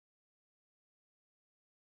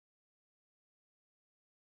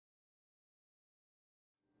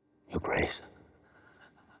Your Grace,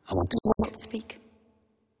 I want to... You will not speak.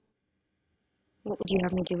 What would you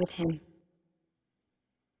have me do with him?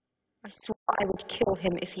 I swore I would kill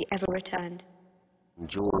him if he ever returned.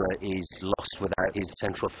 Τζόρα is lost without his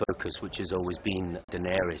central focus, which has always been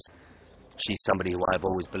Ντανέρις. She's somebody who I've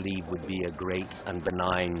always believed would be a great and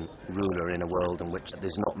benign ruler in a world in which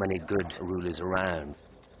there's not many good rulers around.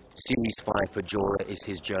 Series 5 for Τζόρα is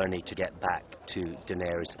his journey to get back to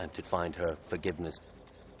Ντανέρις and to find her forgiveness.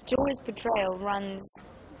 Jora's portrayal runs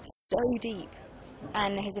so deep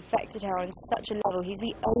and has affected her on such a level. He's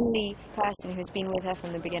the only person who's been with her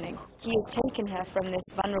from the beginning. He has taken her from this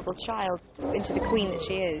vulnerable child into the queen that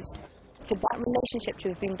she is. For that relationship to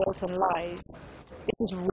have been built on lies, this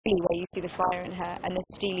is really where you see the fire in her and the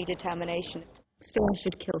steely determination. Someone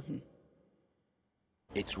should kill him.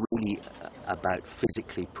 It's really about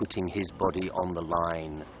physically putting his body on the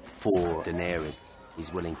line for Daenerys.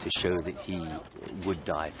 He's willing to show that he would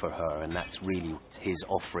die for her, and that's really his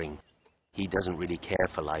offering. He doesn't really care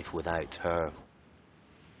for life without her.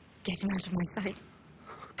 Get him out of my sight.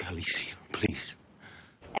 Khaleesi, please.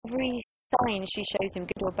 Every sign she shows him,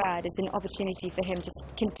 good or bad, is an opportunity for him to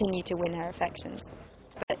continue to win her affections.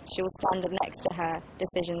 But she will stand next to her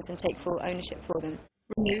decisions and take full ownership for them.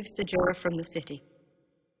 Remove Jorah from the city.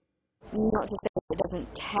 Not to say that it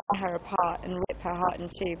doesn't tear her apart and rip her heart in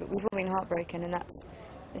two, but we've all been heartbroken, and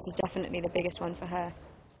this is definitely the biggest one for her.